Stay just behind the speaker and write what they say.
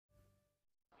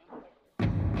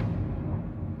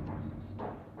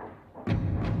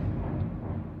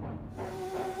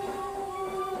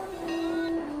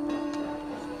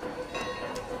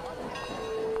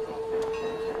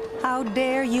How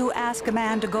dare you ask a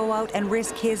man to go out and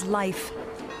risk his life?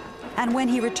 And when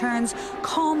he returns,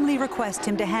 calmly request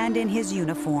him to hand in his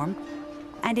uniform,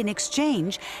 and in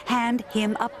exchange, hand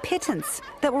him a pittance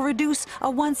that will reduce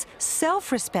a once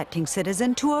self-respecting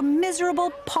citizen to a miserable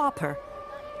pauper,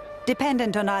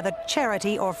 dependent on either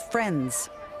charity or friends.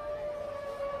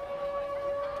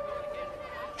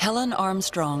 Helen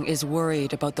Armstrong is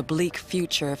worried about the bleak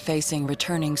future facing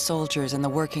returning soldiers in the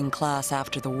working class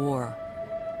after the war.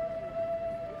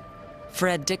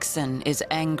 Fred Dixon is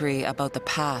angry about the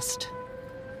past.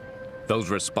 Those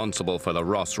responsible for the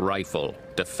Ross rifle,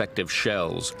 defective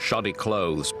shells, shoddy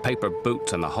clothes, paper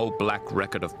boots, and the whole black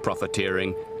record of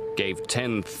profiteering gave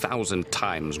 10,000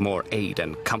 times more aid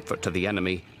and comfort to the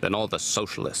enemy than all the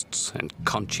socialists and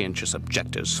conscientious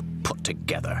objectors put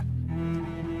together.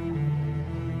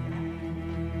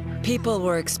 People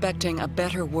were expecting a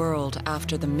better world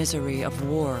after the misery of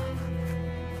war.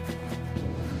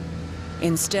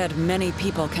 Instead, many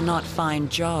people cannot find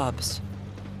jobs.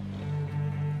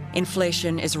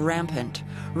 Inflation is rampant.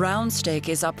 Round steak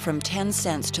is up from 10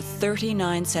 cents to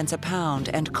 39 cents a pound,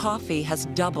 and coffee has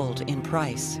doubled in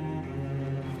price.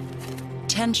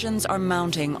 Tensions are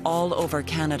mounting all over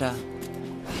Canada.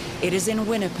 It is in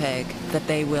Winnipeg that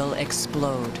they will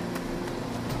explode.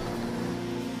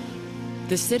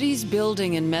 The city's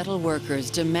building and metal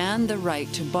workers demand the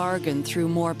right to bargain through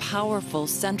more powerful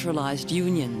centralized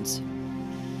unions.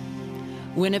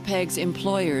 Winnipeg's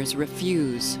employers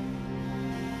refuse.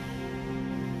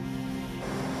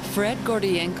 Fred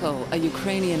Gordienko, a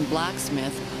Ukrainian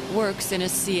blacksmith, works in a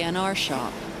CNR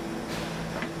shop.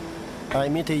 I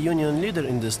meet a union leader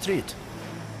in the street.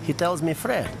 He tells me,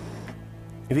 Fred,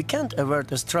 we can't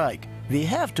avert a strike. We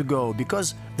have to go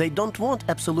because they don't want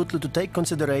absolutely to take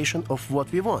consideration of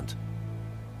what we want.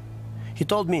 He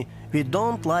told me, we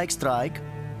don't like strike,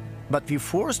 but we're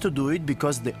forced to do it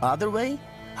because the other way?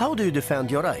 How do you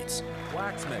defend your rights?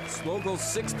 Blacksmiths, Local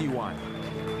 61.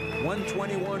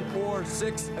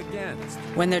 121.46 against.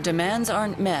 When their demands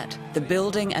aren't met, the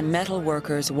building and metal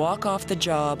workers walk off the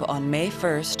job on May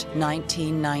 1st,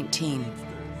 1919.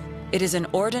 It is an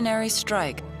ordinary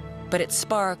strike, but it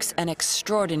sparks an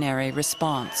extraordinary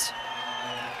response.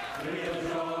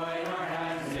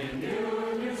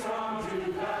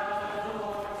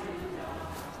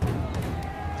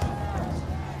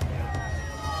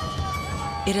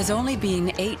 It has only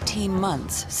been 18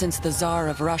 months since the Tsar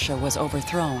of Russia was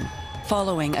overthrown,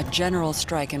 following a general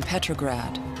strike in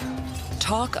Petrograd.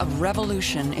 Talk of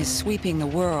revolution is sweeping the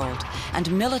world,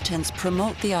 and militants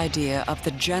promote the idea of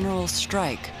the general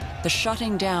strike, the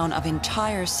shutting down of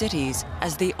entire cities,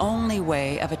 as the only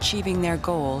way of achieving their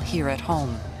goal here at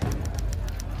home.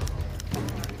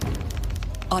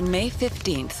 On May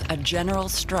 15th, a general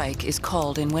strike is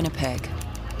called in Winnipeg.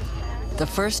 The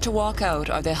first to walk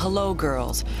out are the Hello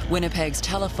Girls, Winnipeg's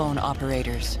telephone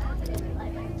operators.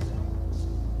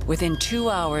 Within 2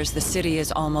 hours, the city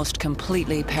is almost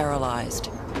completely paralyzed.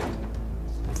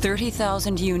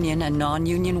 30,000 union and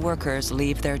non-union workers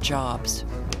leave their jobs.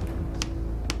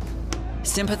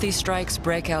 Sympathy strikes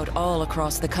break out all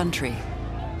across the country.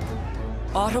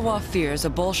 Ottawa fears a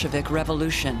Bolshevik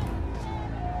revolution.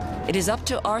 It is up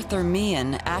to Arthur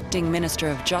Meehan, acting Minister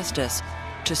of Justice,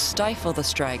 to stifle the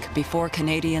strike before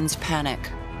Canadians panic.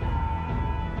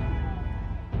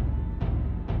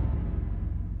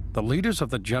 The leaders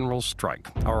of the General Strike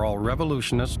are all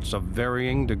revolutionists of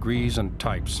varying degrees and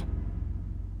types,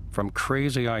 from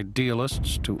crazy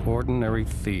idealists to ordinary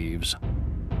thieves.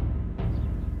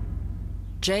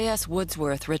 J.S.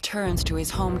 Woodsworth returns to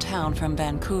his hometown from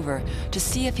Vancouver to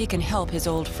see if he can help his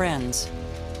old friends.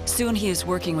 Soon he is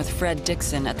working with Fred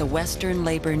Dixon at the Western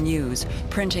Labor News,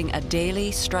 printing a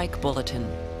daily strike bulletin.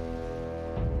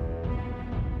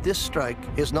 This strike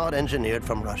is not engineered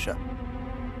from Russia.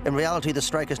 In reality, the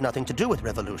strike has nothing to do with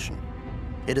revolution.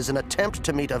 It is an attempt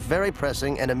to meet a very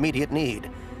pressing and immediate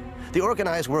need. The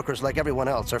organized workers, like everyone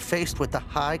else, are faced with the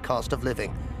high cost of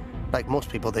living. Like most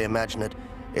people, they imagine it,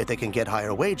 if they can get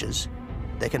higher wages,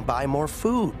 they can buy more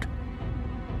food.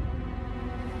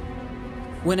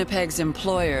 Winnipeg's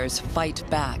employers fight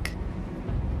back.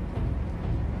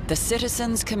 The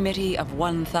Citizens Committee of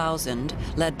 1,000,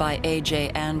 led by A.J.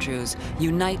 Andrews,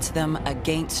 unites them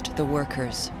against the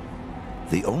workers.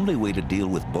 The only way to deal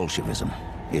with Bolshevism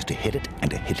is to hit it, and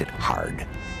to hit it hard,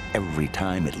 every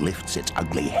time it lifts its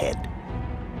ugly head.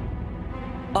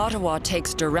 Ottawa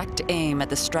takes direct aim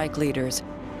at the strike leaders,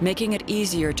 making it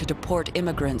easier to deport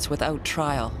immigrants without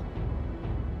trial.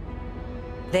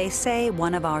 They say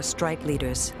one of our strike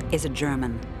leaders is a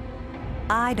German.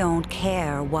 I don't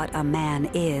care what a man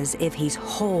is if he's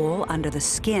whole under the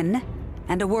skin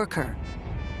and a worker.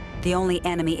 The only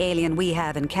enemy alien we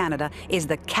have in Canada is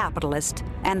the capitalist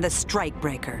and the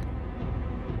strikebreaker.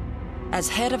 As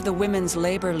head of the Women's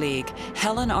Labor League,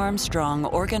 Helen Armstrong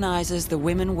organizes the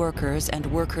women workers and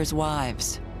workers'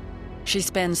 wives. She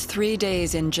spends 3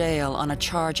 days in jail on a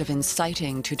charge of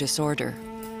inciting to disorder.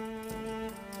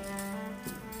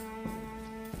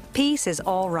 Peace is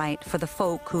all right for the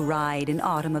folk who ride in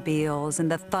automobiles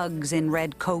and the thugs in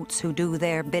red coats who do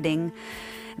their bidding.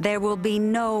 There will be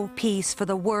no peace for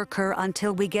the worker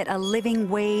until we get a living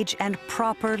wage and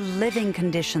proper living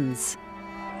conditions.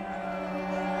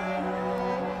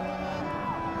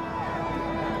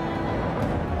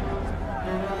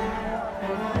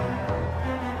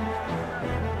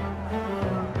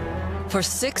 For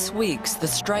 6 weeks, the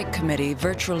strike committee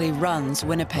virtually runs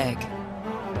Winnipeg.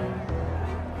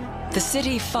 The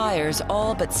city fires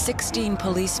all but 16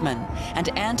 policemen, and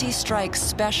anti-strike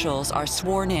specials are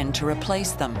sworn in to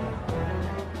replace them.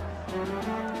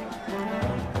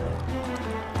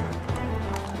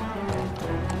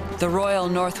 The Royal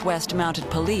Northwest Mounted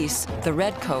Police, the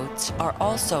Redcoats, are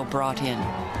also brought in.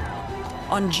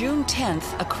 On June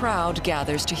 10th, a crowd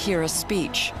gathers to hear a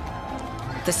speech.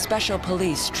 The special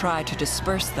police try to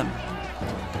disperse them.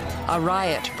 A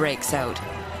riot breaks out,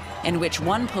 in which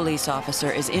one police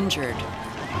officer is injured.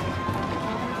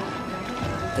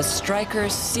 The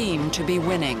strikers seem to be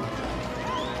winning.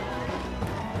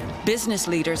 Business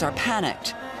leaders are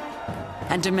panicked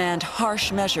and demand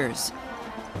harsh measures.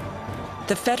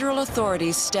 The federal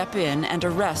authorities step in and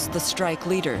arrest the strike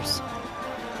leaders.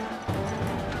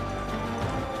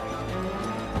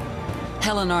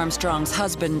 Helen Armstrong's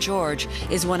husband, George,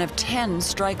 is one of 10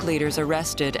 strike leaders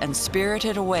arrested and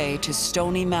spirited away to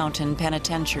Stony Mountain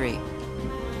Penitentiary.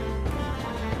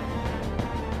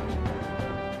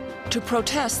 To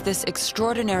protest this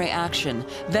extraordinary action,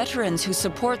 veterans who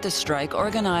support the strike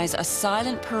organize a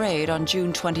silent parade on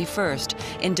June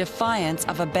 21st in defiance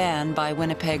of a ban by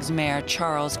Winnipeg's Mayor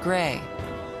Charles Gray.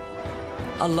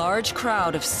 A large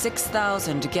crowd of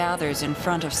 6,000 gathers in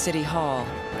front of City Hall.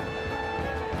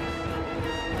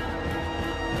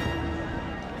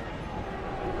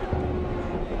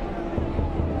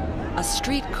 A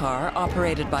streetcar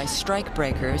operated by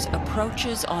strikebreakers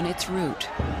approaches on its route.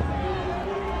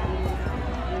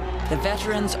 The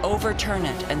veterans overturn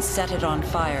it and set it on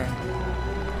fire.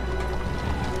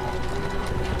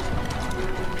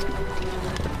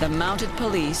 The mounted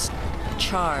police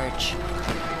charge.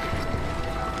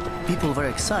 People were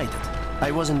excited.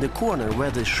 I was in the corner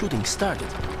where the shooting started.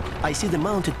 I see the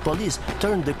mounted police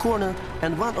turn the corner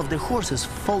and one of the horses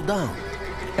fall down.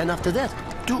 And after that,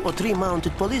 2 or 3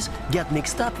 mounted police get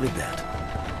mixed up with that.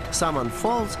 Someone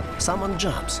falls, someone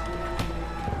jumps.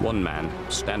 One man,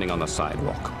 standing on the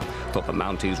sidewalk, thought the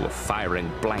Mounties were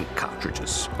firing blank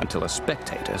cartridges until a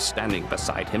spectator standing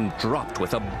beside him dropped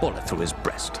with a bullet through his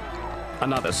breast.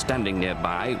 Another standing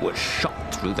nearby was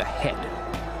shot through the head.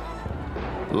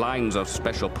 Lines of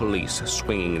special police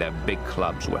swinging their big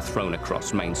clubs were thrown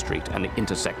across Main Street and the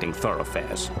intersecting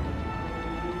thoroughfares.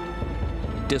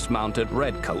 Dismounted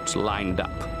redcoats lined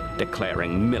up,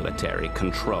 declaring military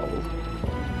control.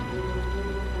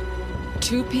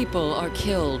 2 people are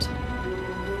killed.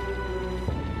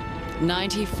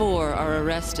 94 are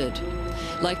arrested.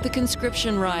 Like the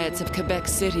conscription riots of Quebec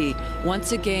City,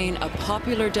 once again a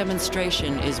popular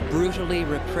demonstration is brutally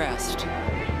repressed.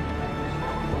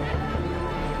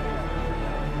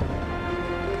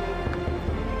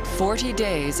 "40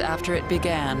 days after it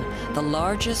began, the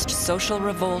largest social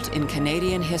revolt in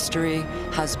Canadian history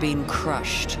has been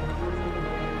crushed.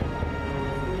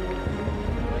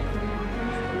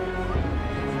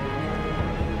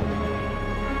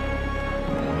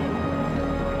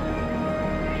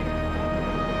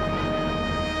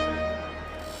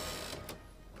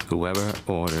 Whoever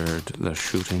ordered the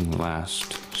shooting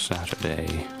last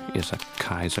Saturday is a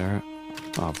Kaiser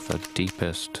of the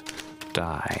deepest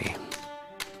dye."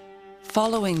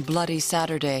 Following Bloody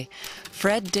Saturday,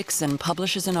 Fred Dixon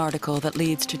publishes an article that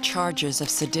leads to charges of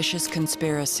seditious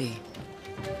conspiracy.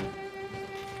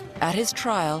 At his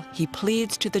trial, he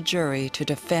pleads to the jury to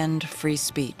defend free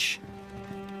speech.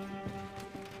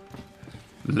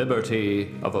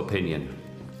 Liberty of opinion.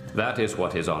 That is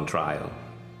what is on trial.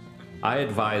 I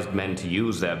advised men to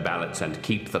use their ballots and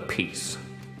keep the peace.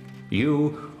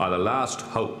 You are the last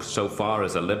hope so far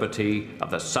as the liberty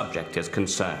of the subject is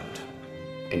concerned.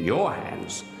 In your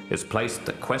hands is placed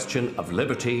the question of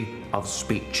liberty of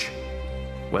speech,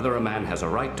 whether a man has a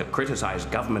right to criticize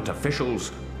government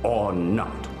officials or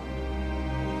not.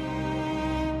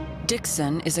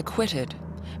 Dixon is acquitted.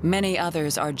 Many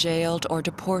others are jailed or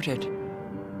deported.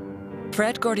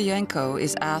 Fred Gordienko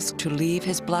is asked to leave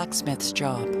his blacksmith's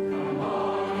job.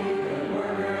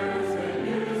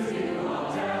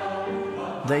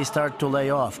 they start to lay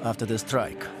off after the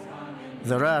strike.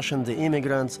 The Russian, the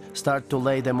immigrants, start to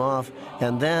lay them off,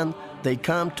 and then they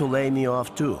come to lay me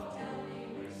off too.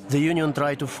 The union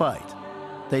try to fight.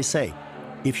 They say,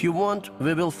 if you want,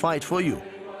 we will fight for you.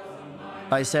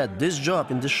 I said, this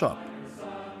job in the shop.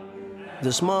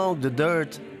 The smoke, the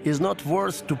dirt, is not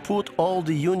worth to put all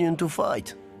the union to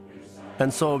fight.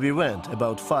 And so we went,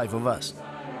 about 5 of us.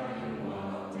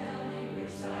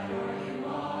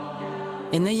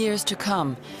 In the years to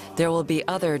come, there will be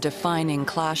other defining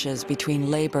clashes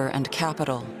between labor and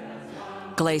capital.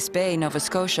 Glace Bay, Nova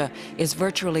Scotia, is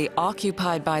virtually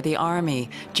occupied by the army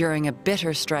during a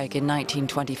bitter strike in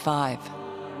 1925.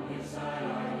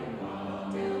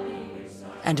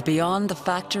 And beyond the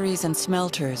factories and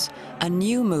smelters, a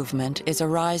new movement is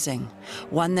arising,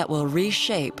 one that will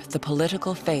reshape the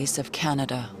political face of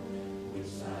Canada.